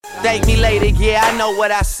Thank me later, yeah, I know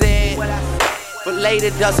what I said. But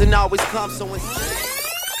later doesn't always come, so instead.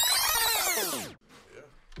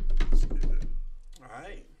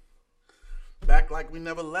 Alright. Back like we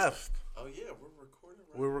never left. Oh, yeah, we're recording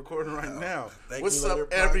We're recording right now. Thank What's Me up,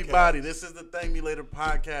 Later everybody? podcast. This is the Thank Me Later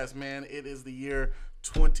podcast, man. It is the year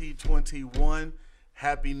 2021.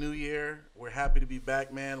 Happy New Year. We're happy to be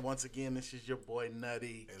back, man. Once again, this is your boy,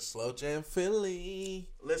 Nutty. And Slow Jam Philly.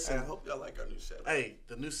 Listen. I hope y'all like our new setup. Hey,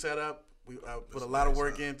 the new setup, we put a It's lot of nice,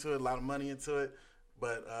 work huh? into it, a lot of money into it,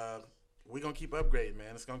 but we're going to keep upgrading,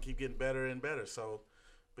 man. It's going to keep getting better and better. So,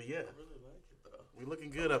 but yeah, I really like it, though. we're looking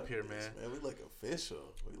good up here, man. Man, we look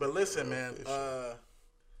official. But listen, man,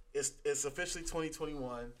 it's officially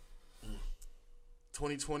 2021.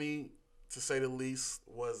 2020, to say the least,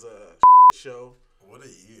 was a show What a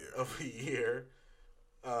year. of a year.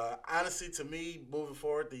 Honestly, to me, moving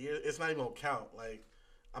forward, the year, it's not even going to count. Like,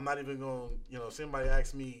 I'm not even going to, if somebody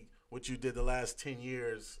asks me what you did the last 10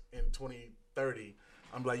 years in 2030,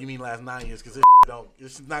 I'm like, you mean last 9 years? Because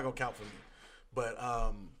it's not going to count for me. But,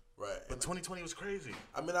 Right. but 2020 was crazy.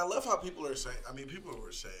 I mean, I love how people are saying, people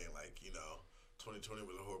were saying, like, 2020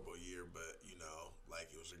 was a horrible year, but, like,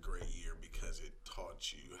 it was a great year because it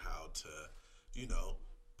taught you how to,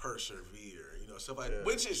 persevere, stuff like that,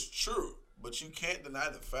 which is true. But you can't deny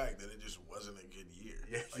the fact that it just wasn't a good year.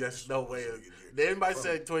 Yeah, Like, there's it no wasn't way. a good year. Everybody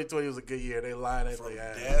said 2020 was a good year. They lied at From their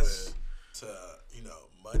ass. deaths man. to,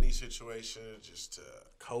 money situations, just to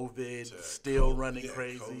COVID to still COVID, running yeah,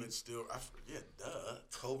 crazy. COVID still,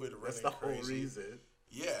 COVID running That's the crazy. whole reason.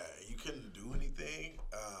 Yeah, you couldn't do anything.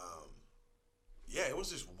 Yeah, it was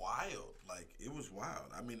just wild. Like, it was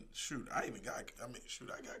wild. I mean, I got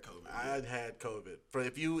COVID. I had COVID. For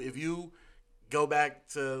if you go back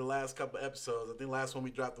to the last couple of episodes, I think the last one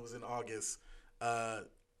we dropped was in August. I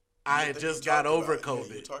had just got over COVID.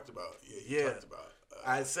 Yeah, you talked about. Talked about.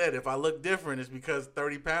 I said if I look different, it's because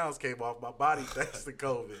 30 pounds came off my body thanks to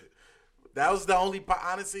COVID. That was the only.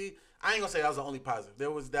 Honestly, I ain't gonna say that was the only positive.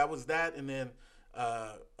 That was that, and then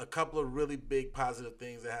a couple of really big positive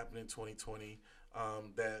things that happened in 2020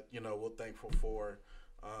 that we're thankful for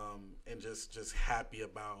and just happy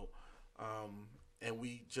about. And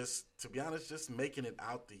we just, to be honest, just making it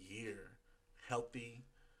out the year healthy.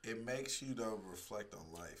 It makes you though reflect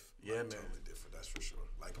on life. Yeah, man. Totally different. That's for sure.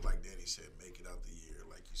 Like Danny said, make it out the year.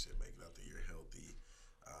 Like you said, make it out the year healthy,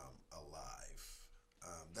 alive.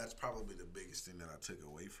 That's probably the biggest thing that I took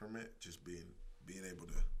away from it. Just being able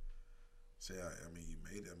to say, I mean, you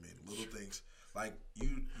made it. I mean, little things like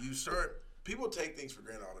you start. People take things for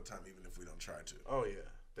granted all the time, even if we don't try to. Oh yeah.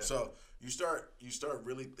 Definitely. So you start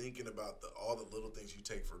really thinking about all the little things you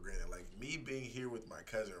take for granted. Like me being here with my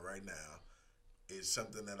cousin right now is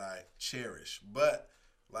something that I cherish. But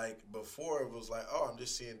like before, it was like, oh, I'm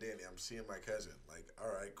just seeing Danny. I'm seeing my cousin. Like,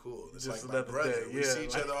 all right, cool. It's Just like my another brother. day. We Yeah, see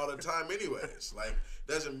each other all the time, anyways. Like,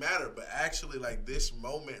 doesn't matter. But actually, like this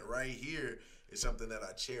moment right here is something that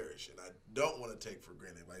I cherish and I don't want to take for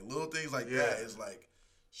granted. Like little things like that is like.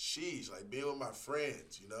 Sheesh, like being with my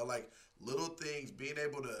friends, like little things, being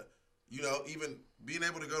able to, even being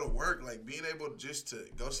able to go to work, like being able just to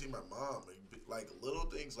go see my mom, like little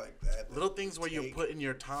things like that. Little things where you're putting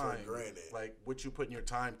your time, for granted. like what you putting your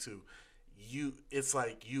time to. It's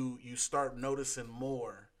like you start noticing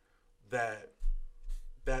more that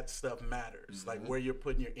stuff matters. Mm-hmm. Like where you're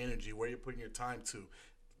putting your energy, where you're putting your time to.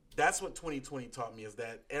 That's what 2020 taught me, is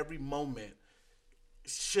that every moment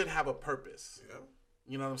should have a purpose. Yeah.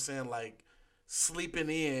 You know what I'm saying? Like sleeping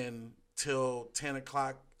in till 10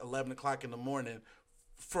 o'clock, 11 o'clock in the morning.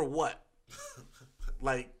 For what?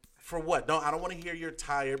 Like, for what? I don't want to hear you're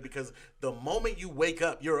tired, because the moment you wake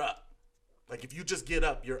up, you're up. Like, if you just get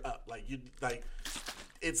up, you're up.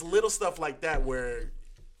 It's little stuff like that where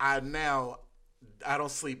I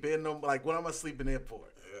don't sleep in. Like, what am I sleeping in for?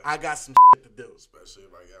 Yeah. I got some shit to do. Especially if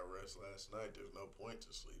I got rest last night, there's no point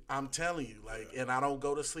to sleep. I'm telling you, and I don't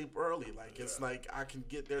go to sleep early. Like, it's like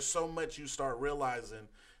there's so much you start realizing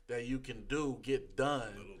that you can get done.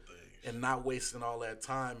 Little things. And not wasting all that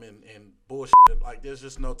time and bullshit. Like, there's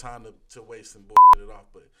just no time to waste and bullshit it off.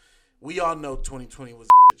 But we all know 2020 was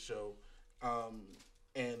a shit show.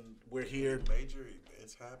 And we're here. Major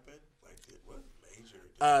events happen? Like, what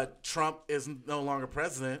major? Trump is no longer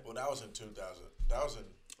president. Well, that was in 2000. That was in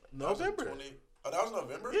November. Oh, that was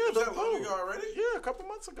November? Yeah, was that long ago already? Yeah, a couple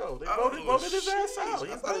months ago. They Oh, voted his ass jeez. out.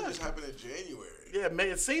 I He's thought done. it just happened in January.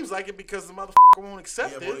 Yeah, it seems like it because the motherfucker won't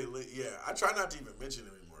accept it. I try not to even mention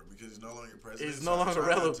him anymore because he's no longer president. He's no longer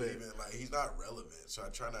relevant. He's not relevant, so I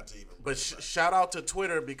try not to even. But shout out to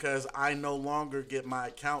Twitter, because I no longer get my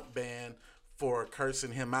account banned for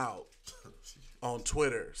cursing him out on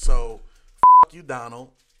Twitter. So, you,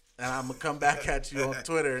 Donald. And I'm going to come back at you on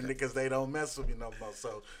Twitter because they don't mess with me no more.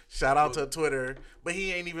 So, shout out to Twitter. But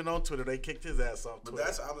he ain't even on Twitter. They kicked his ass off Twitter. But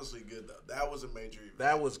that's honestly good, though. That was a major event.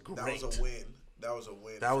 That was great. That was a win. That was a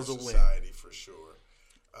win for society, for sure.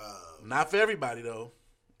 Not for everybody, though.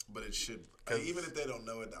 But it should. Even if they don't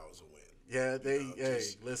know it, that was a win. Yeah,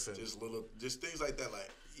 listen. Just things like that.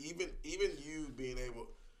 Like, even you being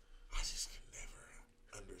able, I just can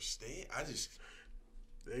never understand.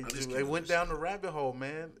 They went down the rabbit hole,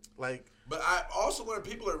 man. Like, but I also learned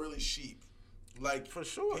people are really sheep. Like, for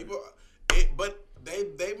sure. But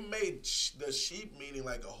they made the sheep meaning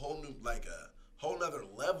like a whole nother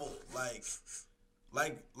level. Like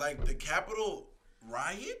the Capitol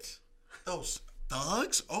riot. Those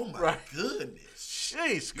thugs. Oh my goodness.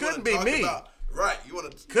 Jeez, couldn't be me.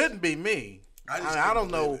 Couldn't be me. I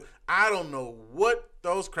don't know. I don't know what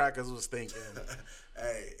those crackers was thinking.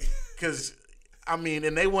 Hey, because. I mean,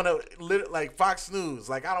 and they want to, like, Fox News.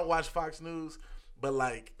 Like, I don't watch Fox News, but,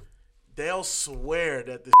 like, they'll swear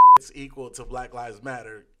that this is equal to Black Lives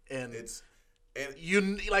Matter. And you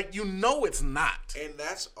know it's not. And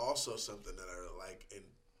that's also something that I like in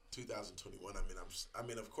 2021. I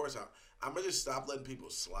mean, of course, I'm going to just stop letting people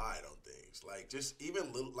slide on things. Like, just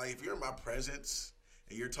even little, like, if you're in my presence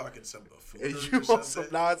and you're talking some buffoonery and you want some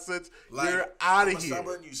nonsense, like, you're out of here. I'm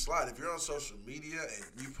letting you slide. If you're on social media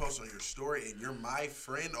and you post on your story and you're my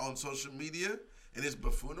friend on social media and it's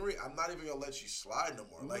buffoonery, I'm not even going to let you slide no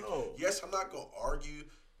more. Like, yes, I'm not going to argue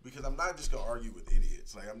because I'm not just going to argue with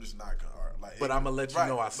idiots. Like, I'm just not going to argue. Like, but I'm going to let you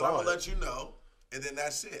know I saw it. I'm going to let you know, and then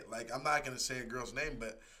that's it. Like, I'm not going to say a girl's name,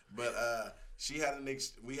 but we had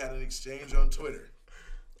an exchange on Twitter.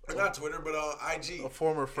 Not Twitter, but on IG. A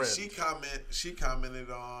former friend. She commented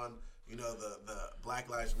on, you know, the Black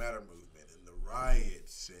Lives Matter movement and the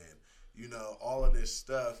riots and, you know, all of this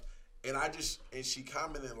stuff. And she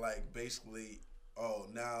commented like basically, oh,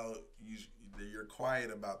 now you're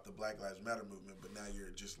quiet about the Black Lives Matter movement, but now you're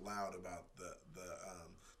just loud about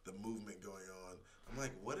the movement going on. I'm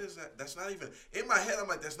like, what is that? That's not even in my head. I'm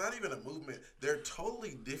like, that's not even a movement. They're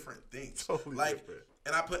totally different things. Totally different.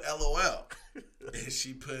 And I put LOL, and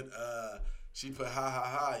she put ha ha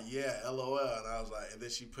ha, yeah, LOL, and I was like, and then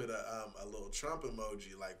she put a little Trump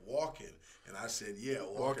emoji like walking, and I said, yeah,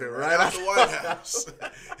 walking right out the White House.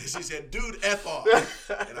 And she said, dude, F off,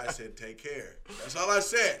 and I said, take care. That's all I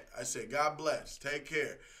said. I said, God bless, take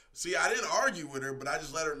care. See, I didn't argue with her, but I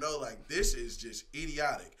just let her know, like, this is just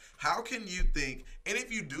idiotic. How can you think, and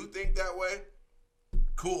if you do think that way,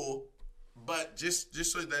 cool, but just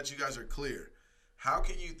so that you guys are clear, how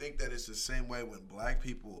can you think that it's the same way when black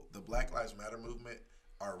people, the Black Lives Matter movement,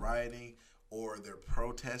 are rioting or they're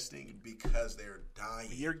protesting because they're dying?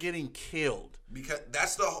 You're getting killed. Because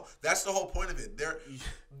that's the whole point of it.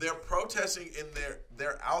 They're protesting and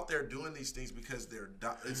they're out there doing these things because they're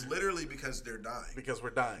dying. It's literally because they're dying. Because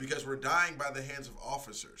we're dying. Because we're dying by the hands of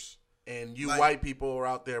officers. And you white people are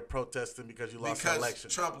out there protesting because you lost the election.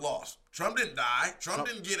 Trump lost. Trump didn't die. Trump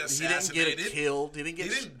didn't get assassinated. He didn't get killed. He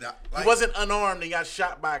didn't die. He wasn't unarmed and got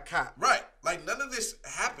shot by a cop. Right. Like, none of this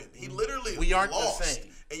happened. He literally We aren't lost. the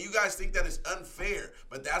same. And you guys think that it's unfair.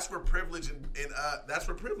 But that's where privilege that's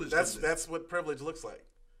where privilege comes in. That's what privilege looks like.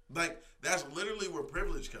 Like, that's literally where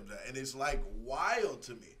privilege comes at. And it's, like, wild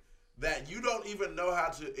to me that you don't even know how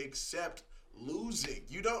to accept losing.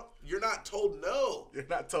 You're not told no. You're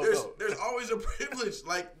not told no. There's always a privilege.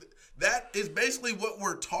 Like, that is basically what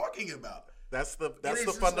we're talking about. That's the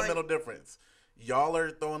fundamental difference. Y'all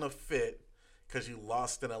are throwing a fit because you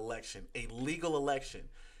lost an election, a legal election.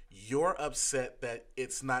 You're upset that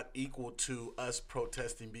it's not equal to us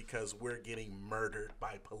protesting because we're getting murdered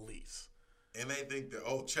by police. And they think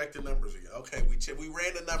that, check the numbers again. Okay, we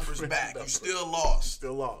ran the numbers back. You still lost.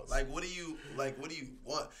 Still lost. Like, what do you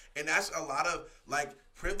want? And that's a lot of, like,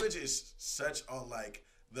 privilege is such on, like,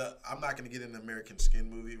 I'm not going to get in the American Skin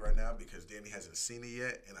movie right now because Danny hasn't seen it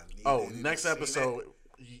yet, and I need next episode,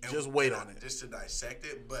 just wait on it. Just to dissect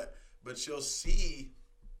it, but you'll see,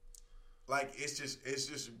 like,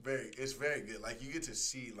 it's very good. Like, you get to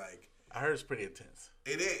see, like, I heard it's pretty intense.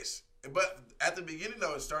 It is. But at the beginning,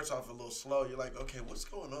 though, it starts off a little slow. You're like, okay, what's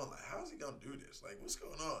going on? Like, how is he gonna do this? Like, what's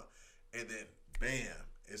going on? And then, bam!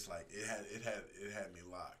 It's like it had me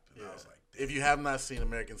locked. And I was like, damn. If you have not seen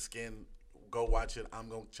American Skin, go watch it. I'm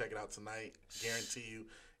gonna check it out tonight. Guarantee you,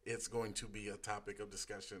 it's going to be a topic of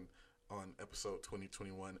discussion on episode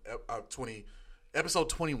 2021. Episode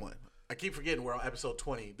 21. I keep forgetting we're on episode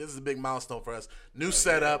 20. This is a big milestone for us. New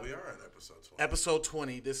setup. We are on episode 20. Episode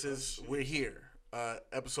 20. We're here.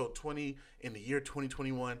 Episode 20 in the year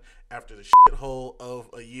 2021. After the shithole of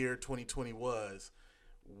a year 2020 was,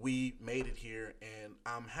 we made it here, and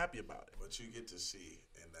I'm happy about it. But you get to see,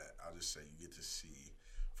 and that I'll just say you get to see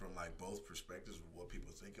from like both perspectives of what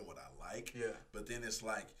people think and what I like. Yeah. But then it's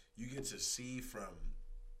like you get to see from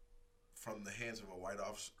the hands of a white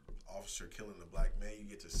officer killing a black man, you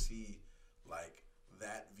get to see like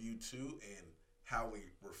that view too and how we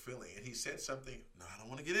were feeling. And he said something. No, I don't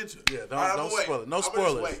want to get into it. Yeah, don't spoil it. No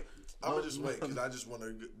spoilers. I'm gonna just wait because I just want to.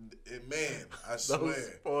 Man, I swear,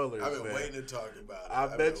 spoilers, I've been man. waiting to talk about it.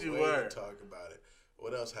 I bet you were. To talk about it.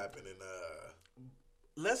 What else happened in?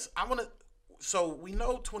 So we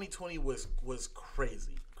know 2020 was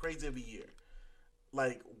crazy of a year.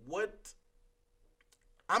 Like what?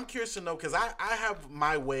 I'm curious to know because I have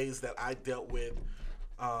my ways that I dealt with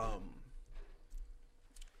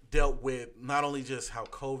not only just how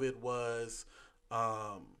COVID was,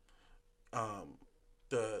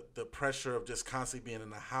 the pressure of just constantly being in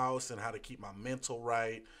the house and how to keep my mental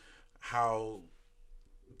right, how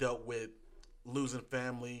dealt with losing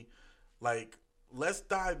family. Like, let's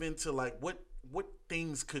dive into like what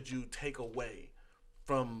things could you take away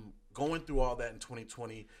from going through all that in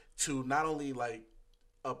 2020 to not only like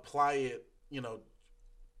apply it,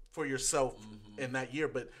 for yourself in that year,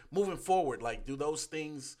 but moving forward, like do those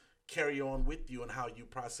things carry on with you and how you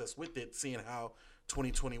process with it, seeing how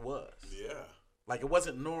 2020 was? Yeah. Like it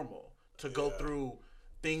wasn't normal to go through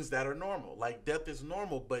things that are normal. Like death is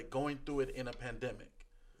normal, but going through it in a pandemic.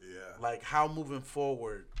 Yeah. Like how moving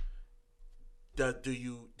forward do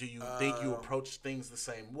you think you approach things the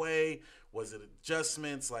same way? Was it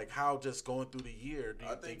adjustments? Like how just going through the year do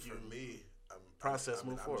you think for me process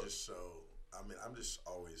move forward? I'm just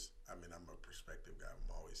always I'm a perspective guy.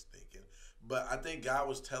 I'm always thinking. But I think God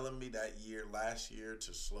was telling me that last year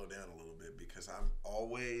to slow down a little bit because I'm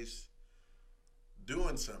always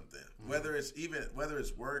doing something. Whether it's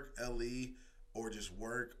work, LE, or just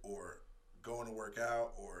work or going to work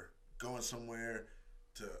out or going somewhere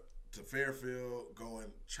to Fairfield,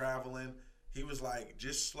 traveling. He was like,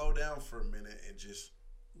 just slow down for a minute and just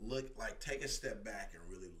take a step back and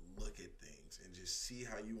really look at things and just see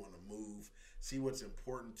how you want to move, see what's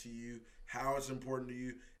important to you, how it's important to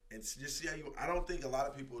you, and just see how I don't think a lot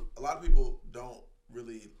of people don't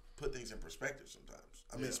really put things in perspective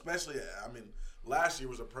sometimes. Especially, last year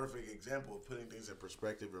was a perfect example of putting things in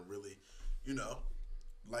perspective and really,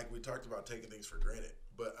 like we talked about taking things for granted.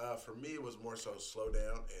 But for me, it was more so slow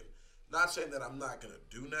down and not saying that I'm not going to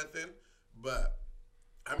do nothing, but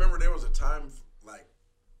I remember there was a time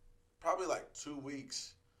probably 2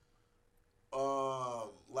 weeks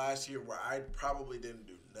last year where I probably didn't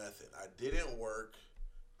do nothing. I didn't work.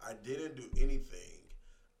 I didn't do anything.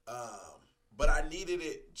 But I needed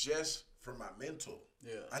it just for my mental.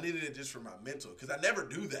 Yeah. I needed it just for my mental because I never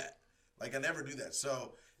do that. I never do that.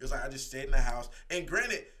 So it was I just stayed in the house. And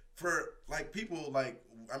granted, for people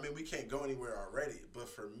we can't go anywhere already. But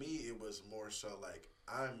for me, it was more so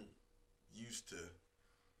I'm used to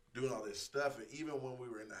doing all this stuff. And even when we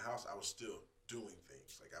were in the house, I was still doing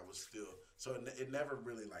things. I was still, so it never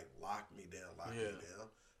really locked me down.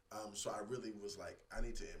 So I really was I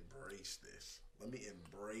need to embrace this. Let me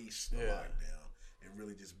embrace the lockdown and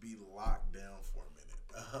really just be locked down for a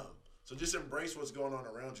minute. So just embrace what's going on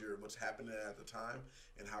around you and what's happening at the time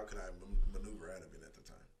and how can I maneuver out of it at the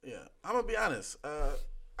time. Yeah, I'm going to be honest.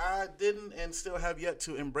 I didn't and still have yet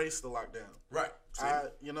to embrace the lockdown. Right.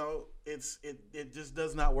 It just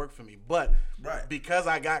does not work for me. But because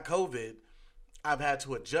I got COVID, I've had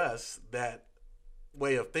to adjust that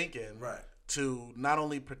way of thinking to not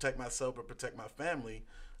only protect myself but protect my family.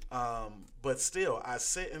 But still, I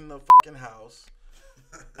sit in the fucking house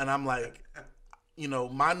and I'm like,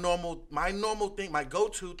 my normal thing, my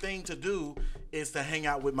go-to thing to do is to hang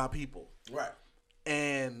out with my people. Right.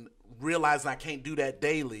 And realizing I can't do that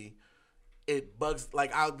daily, it bugs.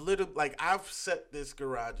 I've set this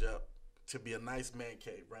garage up to be a nice man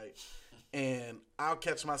cave, right? And I'll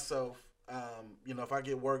catch myself, if I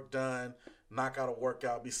get work done, knock out a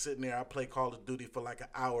workout, be sitting there, I play Call of Duty for an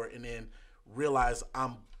hour, and then realize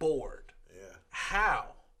I'm bored. Yeah.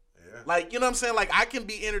 How? Yeah. You know what I'm saying? I can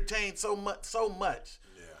be entertained so much,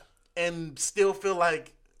 and still feel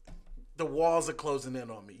like the walls are closing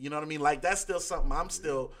in on me. You know what I mean? That's still something I'm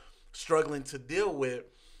still struggling to deal with,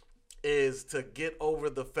 is to get over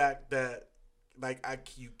the fact that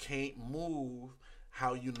you can't move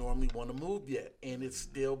how you normally want to move yet, and it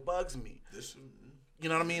still bugs me. You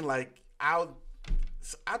know what I mean? I'll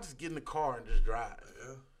just get in the car and just drive.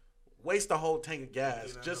 Yeah. Waste a whole tank of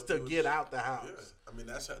gas just to get out the house. Yeah.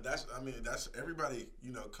 That's everybody,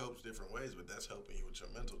 copes different ways, but that's helping you with your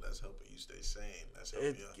mental. That's helping you stay sane. That's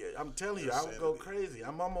helping you. I'm telling you, I would go crazy.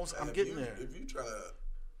 I'm getting there. If you try to,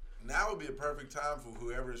 now would be a perfect time for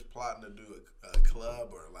whoever is plotting to do a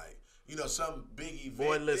club or some big event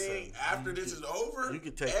Boy, listen, thing. After this is over, you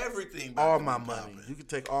can take everything. all my money. You can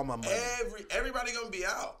take all my money. Everybody gonna be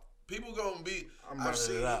out. People gonna be. I've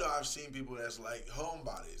seen people that's like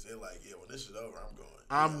homebodies. They're like, yeah, when this is over, I'm going.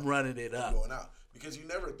 I'm running it up. I'm going out because you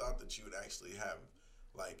never thought that you would actually have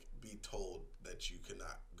be told that you could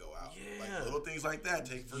not go out. Yeah. Like little things like that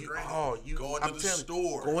take for granted. Going to the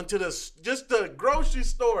store. Going to just the grocery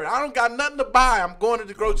store. I don't got nothing to buy. I'm going to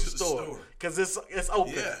the grocery store because it's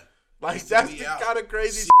open. Yeah. Like that's the kind of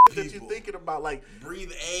crazy shit that you're thinking about. Like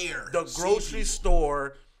breathe air. The grocery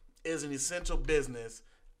store is an essential business.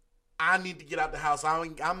 I need to get out the house.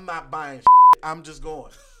 I'm not buying shit. I'm just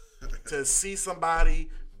going to see somebody,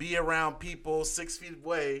 be around people 6 feet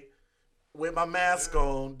away with my mask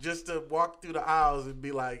on, just to walk through the aisles and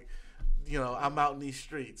be like, I'm out in these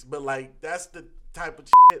streets. But that's the type of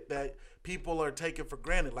shit that people are taking for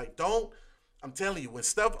granted. I'm telling you, when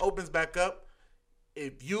stuff opens back up,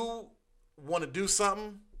 if you want to do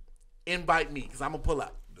something, invite me because I'm gonna pull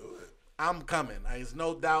up. Do it. I'm coming. There's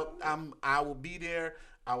no doubt. I will be there.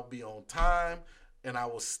 I will be on time, and I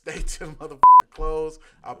will stay till the motherfucker close.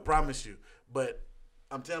 I promise you. But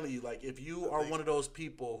I'm telling you, if you are one of those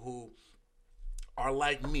people who are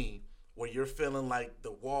like me, where you're feeling like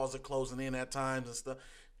the walls are closing in at times and stuff,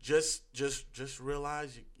 just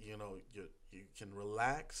realize you can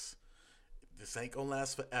relax. This ain't gonna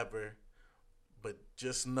last forever, but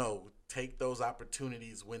just know, take those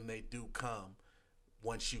opportunities when they do come,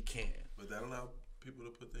 once you can. But that allows people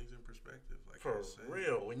to put things in perspective. For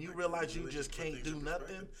real, when you realize you just can't do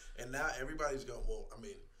nothing, and now everybody's going. Well,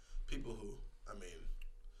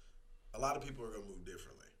 a lot of people are gonna move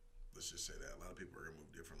differently. Let's just say that a lot of people are gonna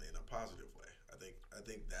move differently in a positive way. I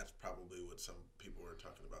think that's probably what some people are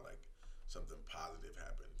talking about. Something positive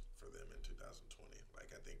happened for them in 2020.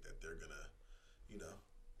 I think that they're gonna,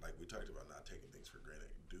 like we talked about, not taking things for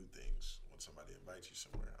granted. Do things when somebody invites you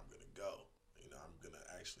somewhere. I'm gonna go. I'm gonna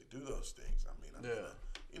actually do those things. I'm gonna,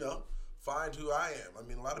 find who I am.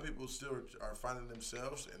 A lot of people still are finding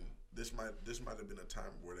themselves, and this might have been a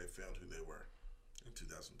time where they found who they were in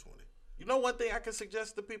 2020. One thing I can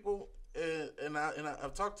suggest to people, and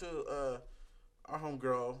I've talked to our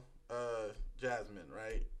homegirl, Jasmine,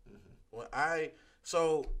 right? Mm-hmm.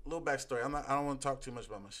 So little backstory. I don't want to talk too much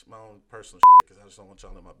about my own personal shit because I just don't want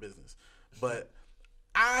y'all to know my business. But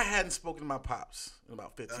I hadn't spoken to my pops in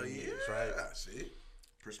about 15 years, right? See,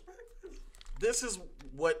 perspective. This is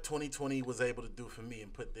what 2020 was able to do for me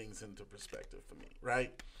and put things into perspective for me,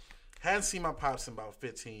 right? Hadn't seen my pops in about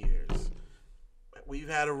 15 years. We've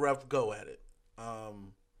had a rough go at it.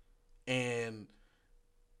 And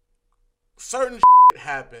certain shit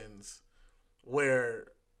happens where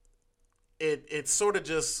it sort of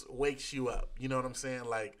just wakes you up. You know what I'm saying?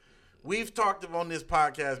 We've talked on this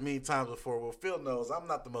podcast many times before. Well, Phil knows I'm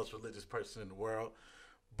not the most religious person in the world,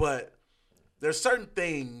 but there's certain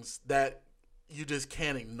things that you just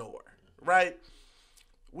can't ignore, right?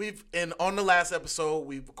 On the last episode,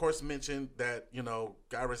 we've of course mentioned that,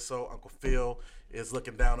 God rest his soul, Uncle Phil is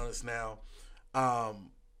looking down on us now.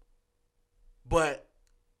 But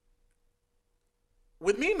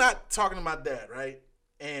with me not talking to my dad, right?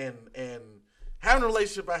 And having a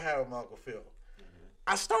relationship I had with my Uncle Phil,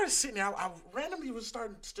 I started sitting there. I randomly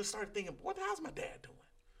started thinking, what the hell's my dad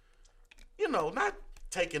doing? Not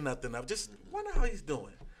taking nothing up, just wonder how he's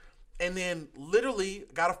doing. And then literally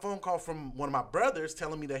got a phone call from one of my brothers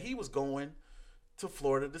telling me that he was going to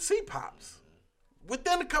Florida to see Pops.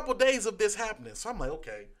 Within a couple days of this happening. So I'm like,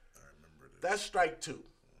 okay, I remember this. That's strike two.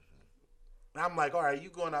 And I'm like, all right, you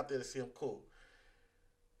going out there to see him, cool.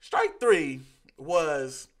 Strike three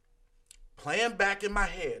was playing back in my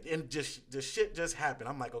head, and the shit just happened.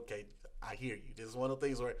 I'm like, okay, I hear you. This is one of the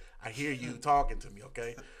things where I hear you talking to me,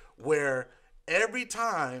 okay? Where every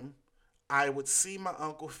time I would see my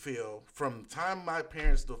Uncle Phil, from the time my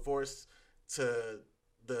parents divorced to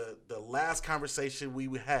the last conversation we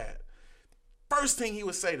had, first thing he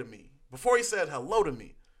would say to me, before he said hello to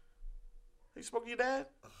me, "You spoke to your dad?"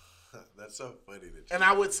 That's so funny that you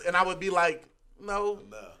and I would be like, no.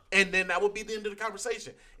 And then that would be the end of the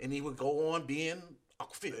conversation. And he would go on being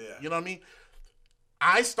Uncle Phil. Yeah. You know what I mean?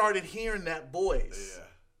 I started hearing that voice.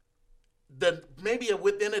 Yeah. Maybe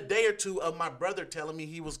within a day or two of my brother telling me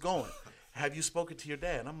he was going. Have you spoken to your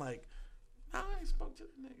dad? And I'm like, no, I ain't spoke to the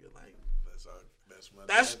nigga. Like,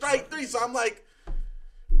 that's strike three. So I'm like,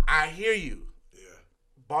 I hear you. Yeah.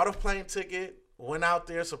 Bought a plane ticket, went out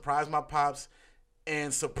there, surprised my pops,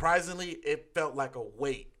 and surprisingly, it felt like a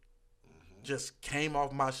weight just came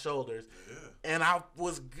off my shoulders. Yeah. And I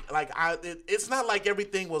was like, it's not like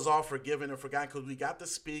everything was all forgiven and forgotten, because we got to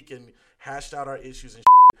speak and hashed out our issues and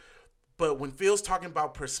shit. But when Phil's talking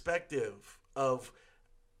about perspective of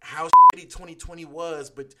how shitty 2020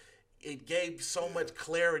 was, but it gave so much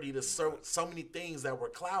clarity to so many things that were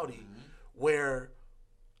cloudy, where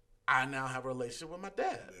I now have a relationship with my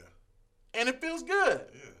dad. Yeah. And it feels good.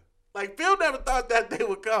 Yeah. Like, Phil never thought that day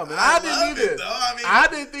would come. And I didn't either. I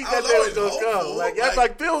didn't think that day was going to come.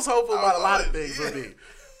 Like Phil's hopeful about a lot of things with me.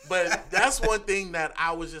 But that's one thing that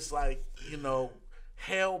I was just like,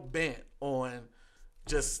 hell bent on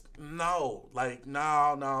just no. Like,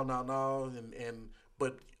 no.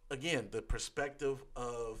 But again, the perspective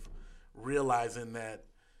of realizing that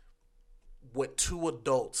what two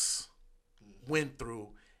adults went through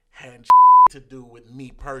had to do with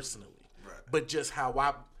me personally. Right. But just how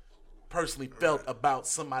I personally felt about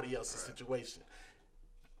somebody else's situation.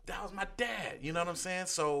 That was my dad. You know what I'm saying?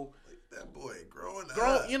 So that boy growing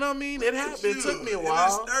up. You know what I mean? It happened. It took me a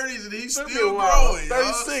while. In his 30s and he's still growing.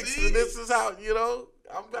 36. And this is how,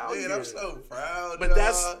 I'm out here. I'm so proud. But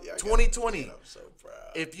that's 2020. I'm so proud.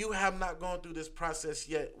 If you have not gone through this process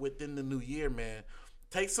yet within the new year, man,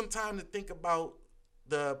 take some time to think about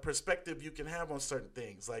the perspective you can have on certain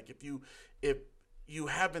things. Like if you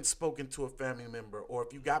haven't spoken to a family member, or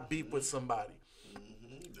if you got beef with somebody,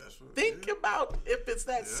 think about if it's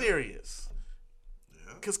that serious.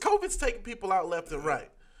 Because COVID's taking people out left and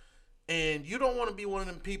right. And you don't want to be one of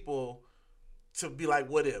them people to be like,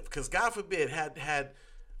 what if? Because God forbid, had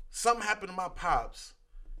something happen to my pops,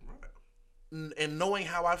 and knowing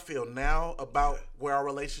how I feel now about where our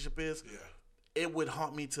relationship is, it would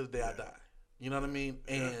haunt me to the day I die. You know what I mean?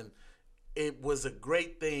 And it was a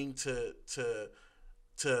great thing to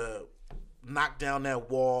knock down that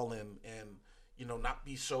wall and not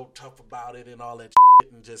be so tough about it and all that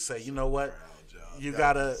shit, and just say, you know what, you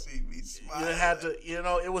gotta, you had to,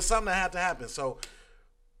 it was something that had to happen. So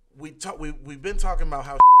we've been talking about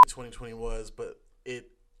how 2020 was, but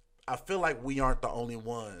I feel like we aren't the only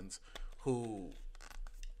ones who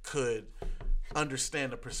could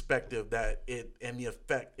understand the perspective that it and the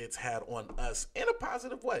effect it's had on us in a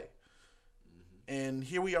positive way. And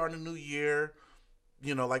here we are in the new year.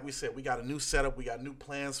 Like we said, we got a new setup. We got new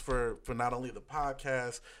plans for not only the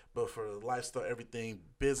podcast, but for lifestyle, everything,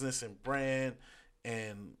 business and brand,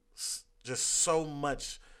 and just so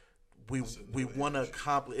much we want to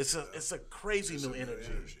accomplish. It's a crazy new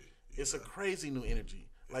energy. It's a crazy new energy.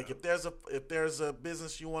 Like if there's a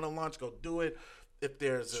business you want to launch, go do it. If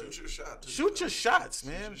there's shoot your shots,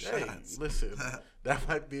 man. Listen, that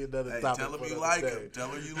might be another topic. Tell them you like them. Tell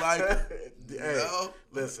them you like them.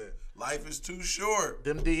 Listen. Life is too short.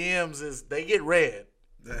 Them DMs they get read.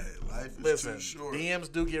 Life is too short. DMs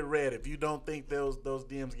do get read. If you don't think those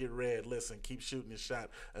DMs get read, listen, keep shooting your shot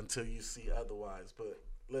until you see otherwise. But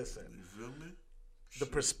listen, you feel me? The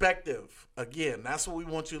perspective, again, that's what we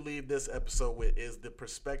want you to leave this episode with, is the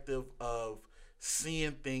perspective of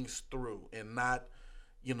seeing things through and not,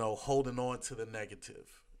 holding on to the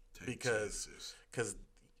negative. Because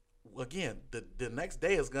again, the next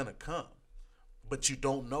day is going to come, but you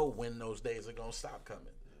don't know when those days are going to stop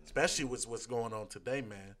coming, especially with what's going on today,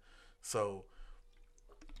 man. So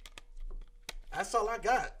that's all I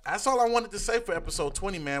got. That's all I wanted to say for episode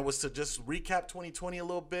 20, man, was to just recap 2020 a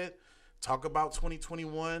little bit, talk about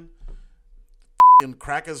 2021. And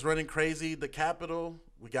crackers running crazy, the Capitol.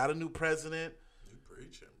 We got a new president. You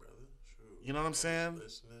preaching, brother. True. You know what I'm saying?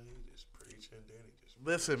 Listening, you just preaching, Danny just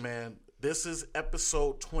listen, man. This is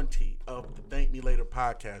episode 20 of the Thank Me Later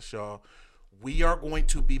podcast, y'all. We are going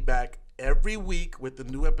to be back every week with the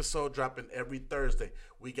new episode dropping every Thursday.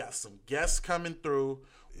 We got some guests coming through.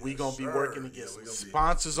 We're going to be working to get some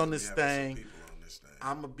sponsors on this thing.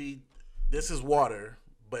 I'm going to be, this is water,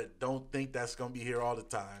 but don't think that's going to be here all the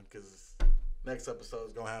time, because next episode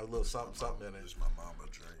is going to have a little something in it. It's my mama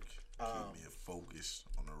drink. Keep me focused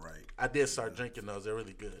on the right. I did start drinking those. They're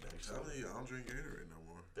really good, actually. I'm telling you, I don't drink Gatorade no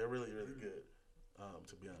more. They're really, really good,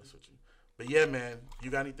 to be honest with you. But yeah, man, you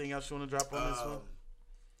got anything else you want to drop on this one?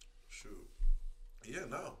 Shoot. Yeah,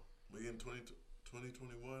 no. We in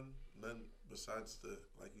 2021. Nothing besides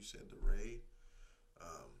like you said, the raid.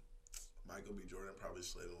 Michael B. Jordan probably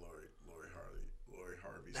slayed Lori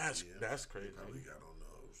Harvey's DM. That's crazy. He probably got on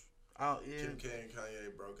those. Yeah. Kim K and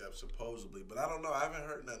Kanye broke up supposedly, but I don't know. I haven't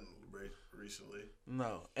heard nothing recently.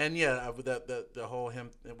 No, and yeah, the whole him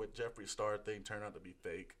with Jeffree Star thing turned out to be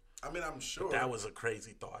fake. I mean, I'm sure but that was a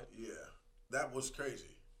crazy thought. Yeah, that was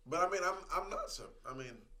crazy. But I mean, I'm not. I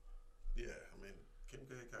mean, yeah. I mean, Kim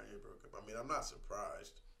K and Kanye broke up. I mean, I'm not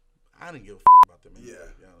surprised. I didn't give a about them. Anyway,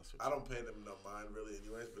 to be honest with you. I don't pay them no mind really,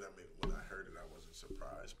 anyways. But I mean, when I heard it, I wasn't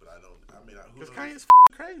surprised. But I don't. I mean, because Kanye's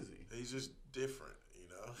crazy. He's just different, you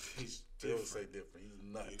know. He's different. Say different.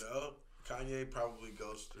 He's nuts. You know. Kanye probably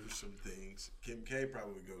goes through some things. Kim K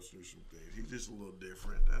probably goes through some things. He's just a little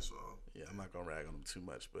different. That's all. Yeah, I'm not gonna rag on him too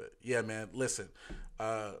much, but yeah, man. Listen,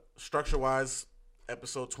 structure wise,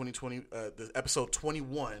 episode 2020, episode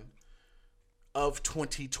 21 of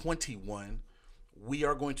 2021, we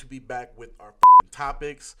are going to be back with our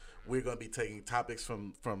topics. We're gonna be taking topics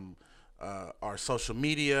from our social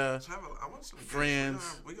media, I want some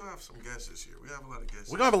friends. We're gonna have some guests this year. We have a lot of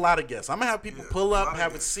guests. We're gonna have a lot of guests. I'm gonna have people pull up,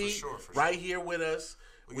 have a guests, seat for right sure. here with us.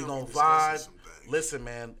 We're gonna be vibe. discussing some things. Listen,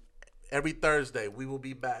 man. Every Thursday we will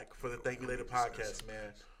be back for the Thank You Later podcast,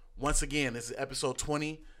 man. Once again, this is episode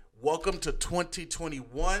 20. Welcome to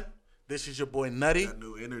 2021. This is your boy Nutty. That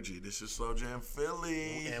new energy. This is Slow Jam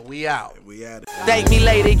Philly. And we out. And we at it. Thank me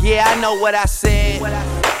later, yeah, I know what I said.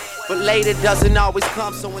 But later doesn't always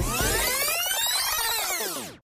come, so instead.